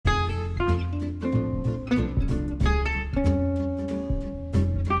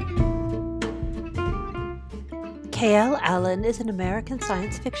K.L. Allen is an American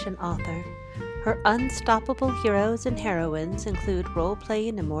science fiction author. Her unstoppable heroes and heroines include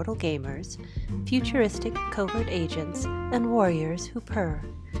role-playing immortal gamers, futuristic covert agents, and warriors who purr.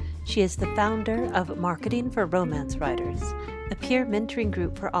 She is the founder of Marketing for Romance Writers, a peer mentoring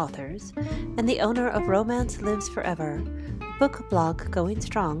group for authors, and the owner of Romance Lives Forever, a book blog going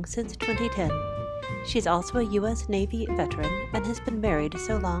strong since 2010. She's also a U.S. Navy veteran and has been married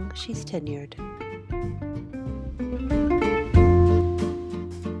so long she's tenured.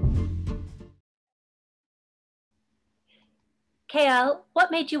 K.L.,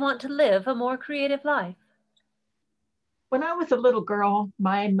 what made you want to live a more creative life? When I was a little girl,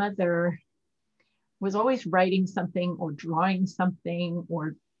 my mother was always writing something or drawing something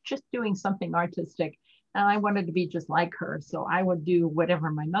or just doing something artistic. And I wanted to be just like her. So I would do whatever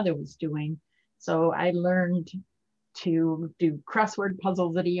my mother was doing. So I learned to do crossword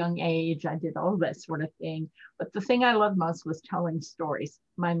puzzles at a young age. I did all that sort of thing. But the thing I loved most was telling stories.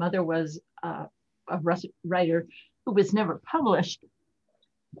 My mother was a writer who was never published,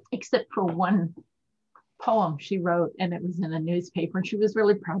 except for one poem she wrote, and it was in a newspaper, and she was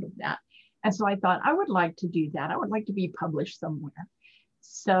really proud of that. And so I thought, I would like to do that. I would like to be published somewhere.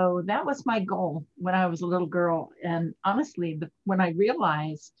 So that was my goal when I was a little girl. And honestly, when I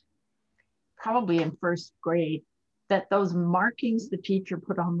realized, probably in first grade, that those markings the teacher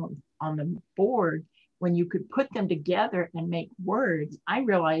put on the board, when you could put them together and make words, I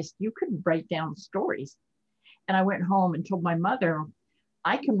realized you could write down stories. And I went home and told my mother,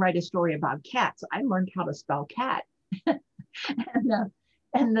 I can write a story about cats. I learned how to spell cat.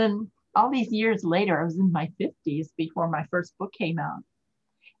 and then all these years later, I was in my 50s before my first book came out.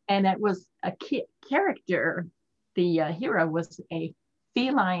 And it was a character. The hero was a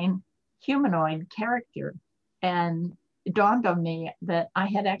feline humanoid character. And it dawned on me that I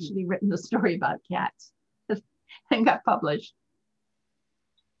had actually written a story about cats and got published.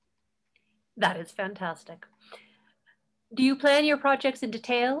 That is fantastic. Do you plan your projects in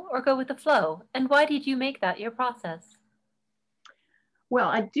detail or go with the flow? And why did you make that your process? Well,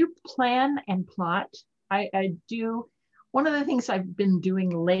 I do plan and plot. I do. One of the things I've been doing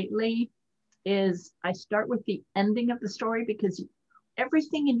lately is I start with the ending of the story, because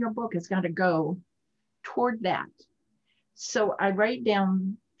everything in your book has got to go toward that. So I write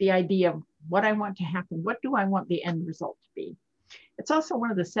down the idea of what I want to happen. What do I want the end result to be? It's also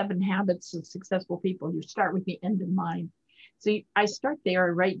one of the 7 habits of successful people. You start with the end in mind. So I start there, I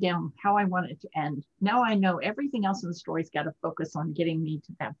write down how I want it to end. Now I know everything else in the story's got to focus on getting me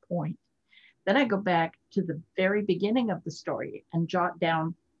to that point. Then I go back to the very beginning of the story and jot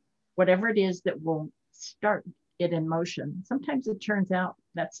down whatever it is that will start it in motion. Sometimes it turns out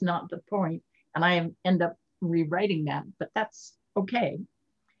that's not the point, and I end up rewriting that, but that's okay.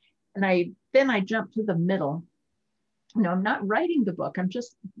 And then I jump to the middle. No, I'm not writing the book, I'm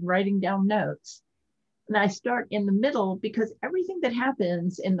just writing down notes. And I start in the middle, because everything that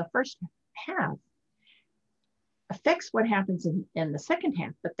happens in the first half affects what happens in the second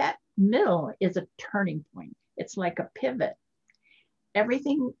half. But that middle is a turning point. It's like a pivot.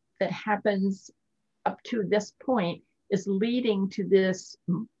 Everything that happens up to this point is leading to this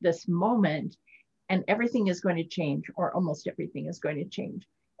moment, and everything is going to change, or almost everything is going to change.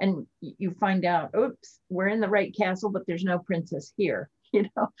 And you find out, oops, we're in the right castle, but there's no princess here.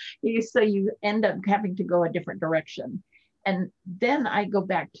 So you end up having to go a different direction. And then I go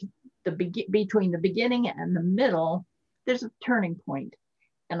back to between the beginning and the middle, there's a turning point.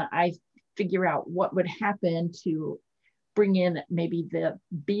 And I figure out what would happen to bring in maybe the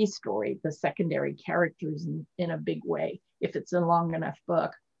B story, the secondary characters in a big way, if it's a long enough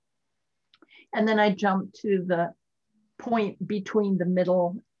book. And then I jump to the point between the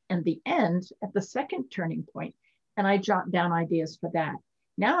middle and the end at the second turning point, and I jot down ideas for that.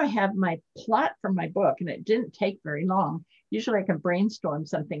 Now I have my plot for my book, and it didn't take very long. Usually I can brainstorm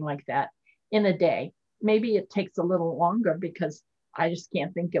something like that in a day. Maybe it takes a little longer because I just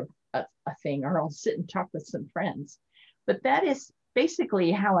can't think of a thing, or I'll sit and talk with some friends. But that is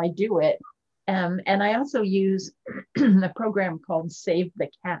basically how I do it. And I also use a program called Save the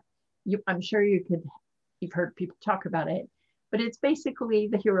Cat. I'm sure you've heard people talk about it, but it's basically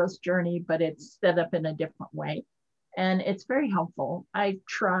the hero's journey, but it's set up in a different way. And it's very helpful. I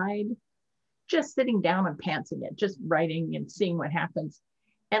tried just sitting down and pantsing it, just writing and seeing what happens.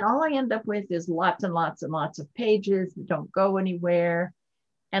 And all I end up with is lots and lots and lots of pages that don't go anywhere.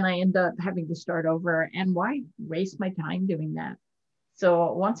 And I end up having to start over. And why waste my time doing that?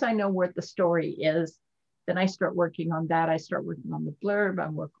 So once I know what the story is, then I start working on that. I start working on the blurb, I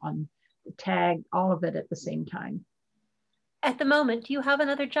work on the tag, all of it at the same time. At the moment, do you have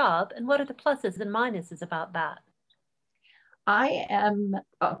another job? And what are the pluses and minuses about that? I am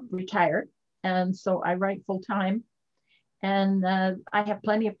retired, and so I write full time, and I have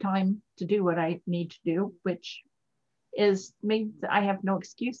plenty of time to do what I need to do, which is means I have no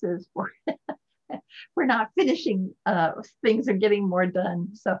excuses for for not finishing things or getting more done.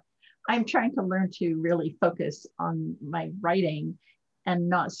 So I'm trying to learn to really focus on my writing and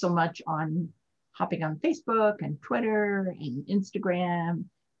not so much on hopping on Facebook and Twitter and Instagram.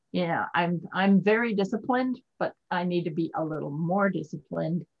 Yeah, I'm very disciplined, but I need to be a little more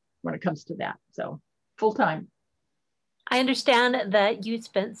disciplined when it comes to that. So full time. I understand that you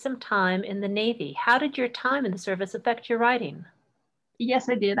spent some time in the Navy. How did your time in the service affect your writing? Yes,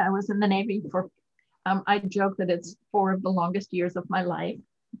 I did. I was in the Navy for, I joke that it's 4 of the longest years of my life.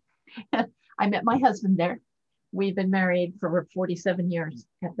 I met my husband there. We've been married for 47 years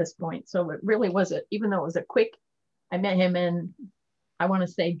at this point. So it really was even though it was a quick, I met him in, I want to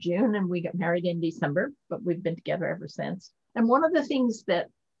say June, and we got married in December, but we've been together ever since. And one of the things that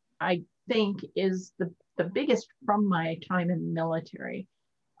I think is the biggest from my time in the military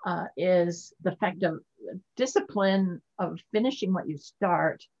is the fact of discipline of finishing what you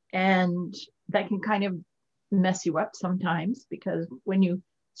start. And that can kind of mess you up sometimes, because when you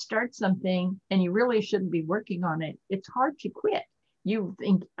start something and you really shouldn't be working on it, it's hard to quit. You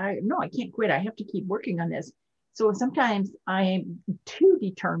think, no, I can't quit. I have to keep working on this. So sometimes I'm too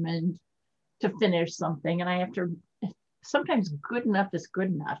determined to finish something, and I have to, sometimes good enough is good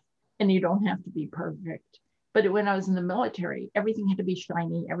enough, and you don't have to be perfect. But when I was in the military, everything had to be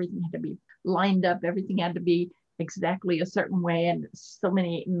shiny, everything had to be lined up, everything had to be exactly a certain way and so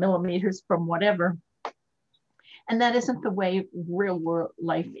many millimeters from whatever. And that isn't the way real world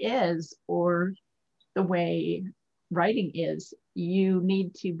life is, or the way writing is. You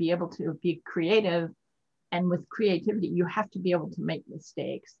need to be able to be creative. And with creativity, you have to be able to make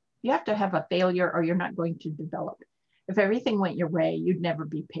mistakes. You have to have a failure, or you're not going to develop. If everything went your way, you'd never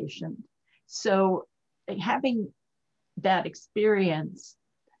be patient. So having that experience,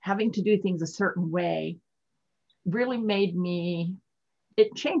 having to do things a certain way, really made me,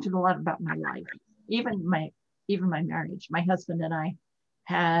 it changed a lot about my life, even my marriage. My husband and I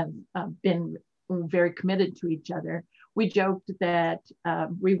have been very committed to each other. We joked that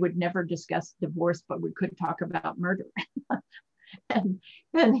we would never discuss divorce, but we could talk about murder. and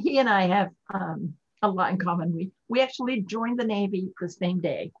he and I have a lot in common. We actually joined the Navy the same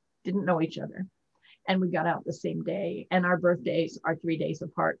day, didn't know each other, and we got out the same day. And our birthdays are 3 days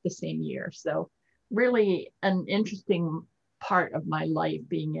apart the same year. So really an interesting part of my life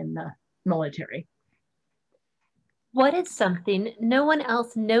being in the military. What is something no one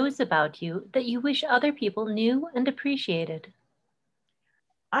else knows about you that you wish other people knew and appreciated?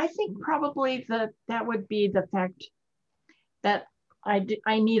 I think probably that would be the fact that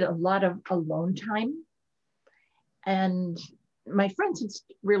I need a lot of alone time. And my friends have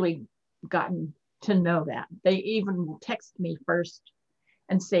really gotten to know that. They even text me first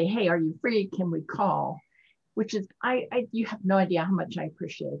and say, hey, are you free? Can we call? Which is, you have no idea how much I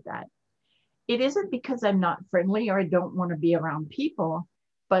appreciate that. It isn't because I'm not friendly or I don't want to be around people,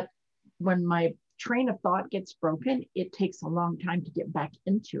 but when my train of thought gets broken, it takes a long time to get back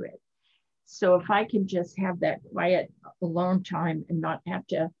into it. So if I can just have that quiet alone time and not have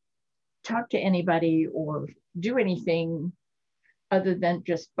to talk to anybody or do anything other than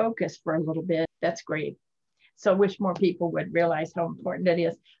just focus for a little bit, that's great. So I wish more people would realize how important it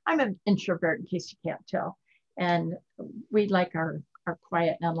is. I'm an introvert, in case you can't tell. And we like our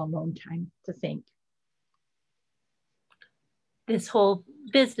quiet and alone time to think. This whole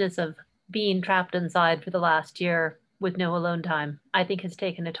business of being trapped inside for the last year with no alone time, I think has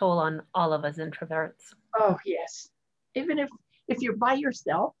taken a toll on all of us introverts. Oh, yes. Even if you're by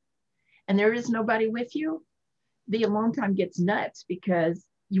yourself and there is nobody with you, the alone time gets nuts because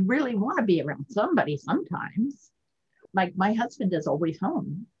you really want to be around somebody sometimes. Like my husband is always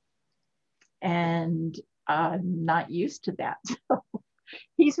home, and I'm not used to that. So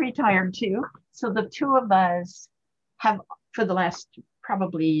he's retired too. So the two of us have, for the last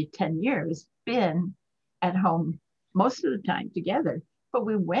probably 10 years, been at home most of the time together, but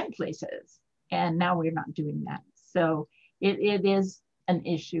we went places, and now we're not doing that. So it is an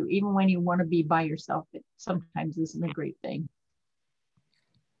issue. Even when you want to be by yourself, it sometimes isn't a great thing.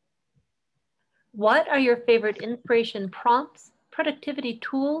 What are your favorite inspiration prompts, productivity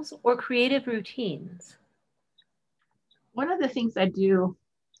tools, or creative routines? One of the things I do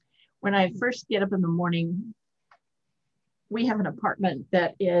when I first get up in the morning, we have an apartment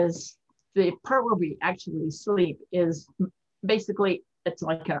that is, the part where we actually sleep is basically, it's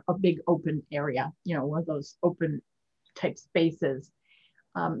like a big open area, one of those open type spaces.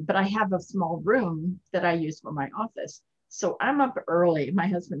 But I have a small room that I use for my office. So I'm up early. My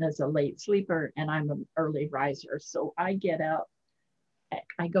husband is a late sleeper and I'm an early riser. So I get up,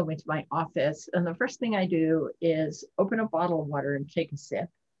 I go into my office, and the first thing I do is open a bottle of water and take a sip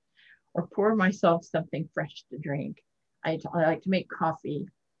or pour myself something fresh to drink. I like to make coffee,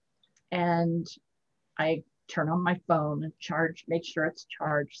 and I turn on my phone and charge, make sure it's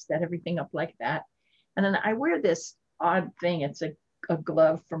charged, set everything up like that. And then I wear this odd thing. It's a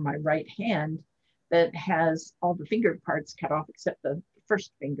glove for my right hand that has all the finger parts cut off except the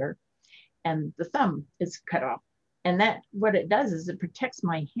first finger, and the thumb is cut off. And that, what it does is it protects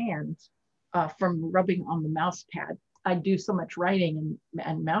my hands from rubbing on the mouse pad. I do so much writing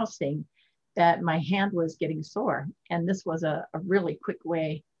and mousing that my hand was getting sore. And this was a really quick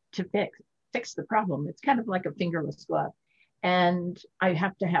way to fix the problem. It's kind of like a fingerless glove. And I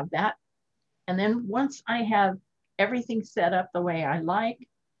have to have that. And then once I have everything set up the way I like,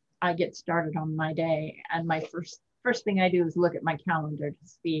 I get started on my day. And my first thing I do is look at my calendar to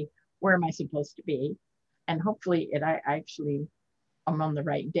see where am I supposed to be. And hopefully I'm on the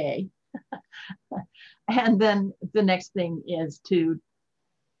right day. And then the next thing is to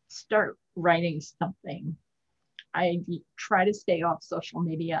start writing something. I try to stay off social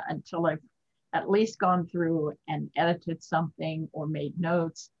media until I've at least gone through and edited something or made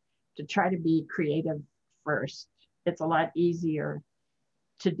notes, to try to be creative first. It's a lot easier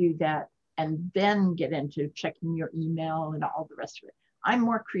to do that and then get into checking your email and all the rest of it. I'm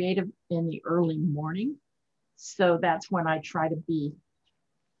more creative in the early morning. So that's when I try to be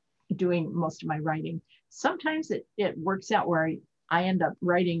doing most of my writing. Sometimes it works out where I end up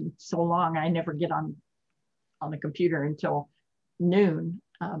writing so long, I never get on the computer until noon.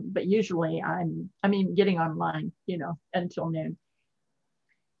 But usually getting online, until noon.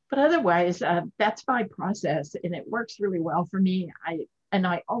 But otherwise, that's my process, and it works really well for me.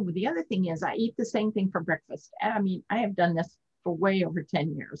 The other thing is I eat the same thing for breakfast. I have done this for way over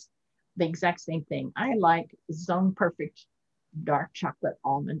 10 years, the exact same thing. I like Zone Perfect dark chocolate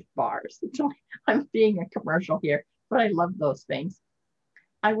almond bars. I'm being a commercial here, but I love those things.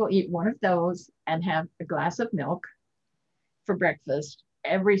 I will eat one of those and have a glass of milk for breakfast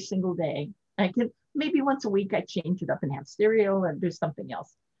every single day. I can maybe once a week I change it up and have cereal and do something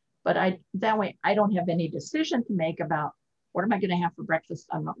else. But that way I don't have any decision to make about what am I going to have for breakfast.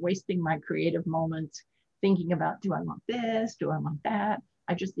 I'm not wasting my creative moments thinking about, do I want this? Do I want that?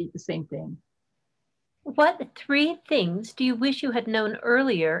 I just eat the same thing. What 3 things do you wish you had known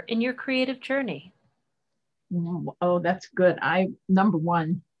earlier in your creative journey? Oh, that's good. Number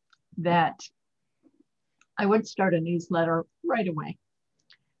one, that I would start a newsletter right away,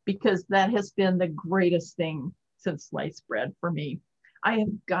 because that has been the greatest thing since sliced bread for me. I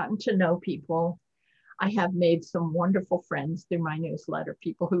have gotten to know people. I have made some wonderful friends through my newsletter,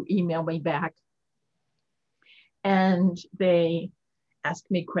 people who email me back and they ask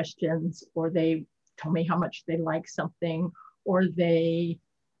me questions, or they tell me how much they like something, or they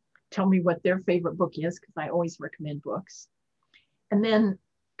tell me what their favorite book is, because I always recommend books. And then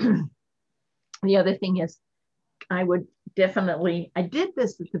the other thing is, I did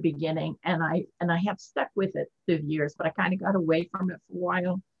this at the beginning, and I have stuck with it through the years, but I kind of got away from it for a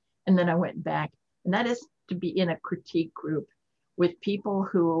while, and then I went back. And that is to be in a critique group with people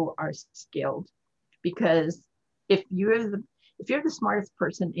who are skilled, because if you're the smartest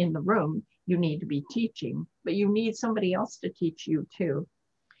person in the room, you need to be teaching, but you need somebody else to teach you too.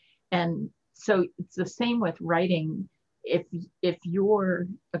 And so it's the same with writing. If you're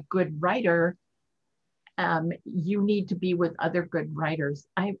a good writer, you need to be with other good writers.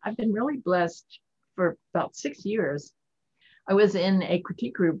 I've been really blessed. For about 6 years, I was in a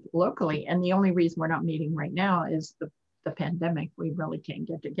critique group locally, and the only reason we're not meeting right now is the pandemic. We really can't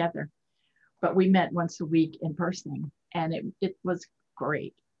get together, but we met once a week in person, and it was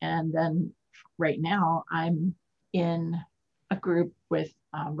great. And then right now I'm in a group with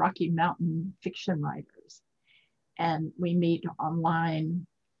Rocky Mountain fiction writers, and we meet online.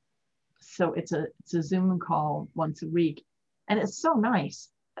 So it's a Zoom call once a week, and it's so nice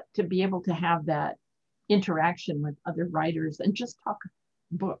to be able to have that interaction with other writers and just talk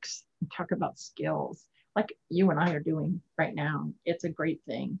books and talk about skills like you and I are doing right now. It's a great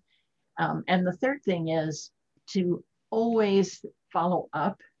thing. And the third thing is to always follow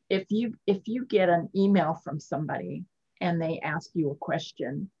up. If you get an email from somebody and they ask you a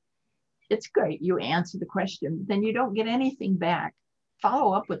question, it's great. You answer the question, then you don't get anything back.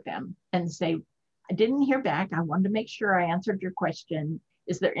 Follow up with them and say, I didn't hear back. I wanted to make sure I answered your question.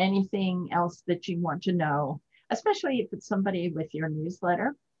 Is there anything else that you want to know? Especially if it's somebody with your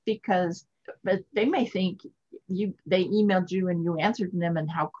newsletter, because they may think they emailed you and you answered them and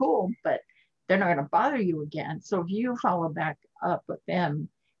how cool, but they're not going to bother you again. So if you follow back up with them,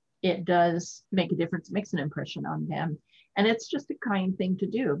 it does make a difference, makes an impression on them. And it's just a kind thing to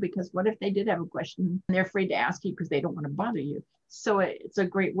do, because what if they did have a question and they're afraid to ask you because they don't want to bother you? So it's a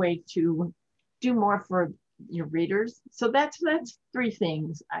great way to do more for your readers. So that's 3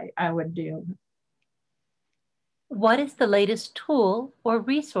 things I would do. What is the latest tool or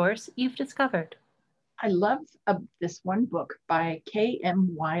resource you've discovered? I love this one book by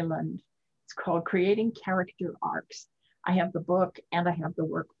K.M. Weiland. It's called Creating Character Arcs. I have the book and I have the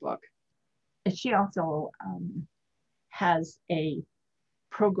workbook. And she also has a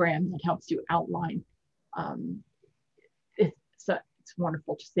program that helps you outline. It's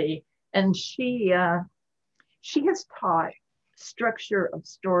wonderful to see. And she has taught structure of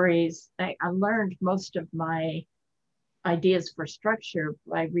stories. I learned most of my ideas for structure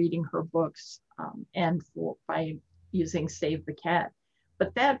by reading her books and by using Save the Cat.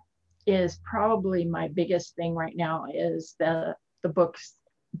 But that is probably my biggest thing right now, is the books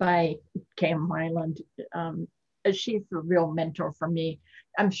by K.M. Weiland. She's a real mentor for me.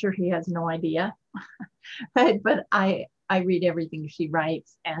 I'm sure he has no idea, but I read everything she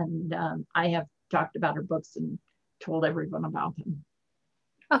writes, and I have talked about her books and told everyone about them.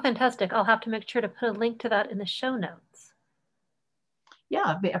 Oh, fantastic. I'll have to make sure to put a link to that in the show notes. Yeah,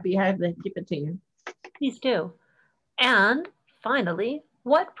 I'd be happy to give it to you. Please do. And finally,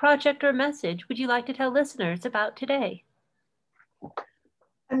 what project or message would you like to tell listeners about today?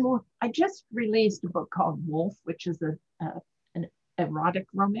 And I just released a book called Wolf, which is an erotic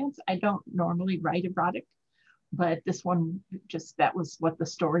romance. I don't normally write erotic, but this one, that was what the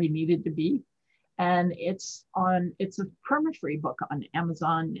story needed to be. And it's a perma-free book on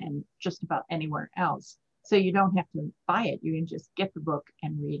Amazon and just about anywhere else. So you don't have to buy it. You can just get the book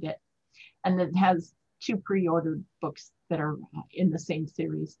and read it. And it has 2 pre-ordered books that are in the same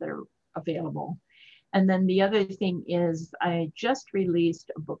series that are available. And then the other thing is I just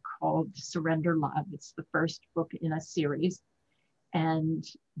released a book called Surrender Love. It's the first book in a series. And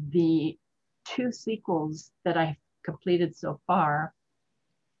the 2 sequels that I've completed so far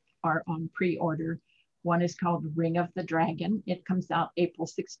are on pre-order. One is called Ring of the Dragon. It comes out April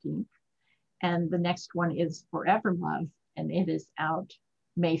 16th. And the next one is Forever Love, and it is out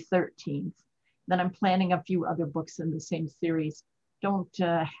May 13th. Then I'm planning a few other books in the same series. Don't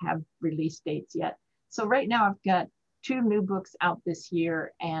have release dates yet. So right now I've got 2 new books out this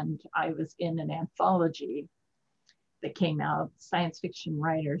year, and I was in an anthology that came out, Science Fiction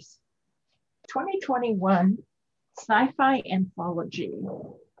Writers. 2021 Sci-Fi Anthology.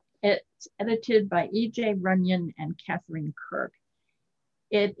 It's edited by E.J. Runyon and Catherine Kirk.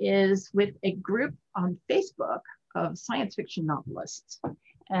 It is with a group on Facebook of science fiction novelists.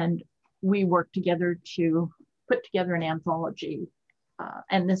 And we worked together to put together an anthology.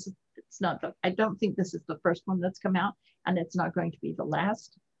 And I don't think this is the first one that's come out, and it's not going to be the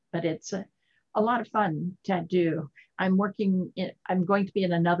last, but it's a lot of fun to do. I'm going to be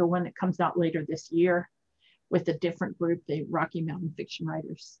in another one that comes out later this year with a different group, the Rocky Mountain Fiction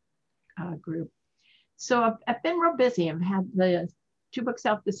Writers group. So I've been real busy. I've had the 2 books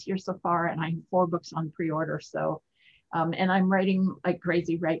out this year so far, and I have 4 books on pre-order. So, and I'm writing like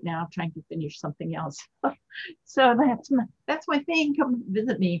crazy right now, trying to finish something else. So that's my thing. Come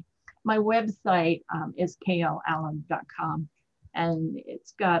visit me. My website is klallen.com, and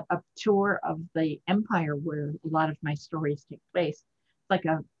it's got a tour of the empire where a lot of my stories take place. Like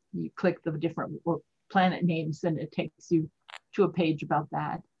you click the different planet names, and it takes you to a page about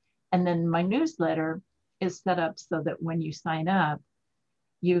that. And then my newsletter is set up so that when you sign up,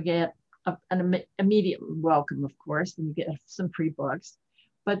 you get an immediate welcome, of course, and you get some free books.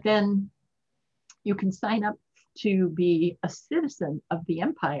 But then you can sign up to be a citizen of the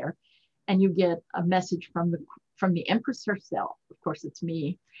empire, and you get a message from the Empress herself. Of course, it's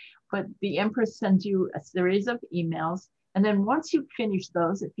me, but the Empress sends you a series of emails. And then once you finish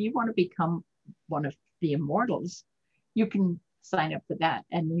those, if you want to become one of the immortals, you can sign up for that,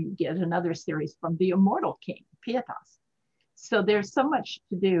 and you get another series from the Immortal King, Pietas. So there's so much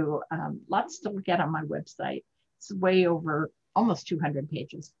to do, lots to look at on my website. It's way over almost 200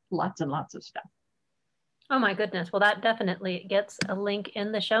 pages, lots and lots of stuff. Oh my goodness. Well, that definitely gets a link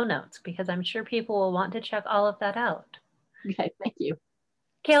in the show notes, because I'm sure people will want to check all of that out. Okay, thank you.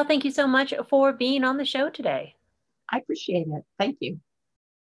 Kale, thank you so much for being on the show today. I appreciate it. Thank you.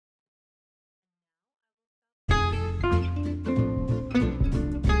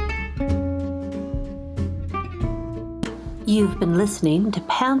 You've been listening to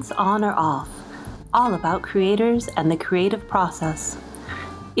Pants On or Off, all about creators and the creative process.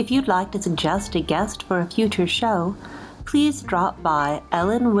 If you'd like to suggest a guest for a future show, please drop by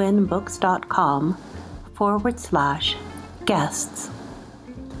ellenwynbooks.com/guests.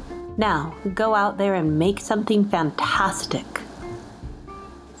 Now, go out there and make something fantastic.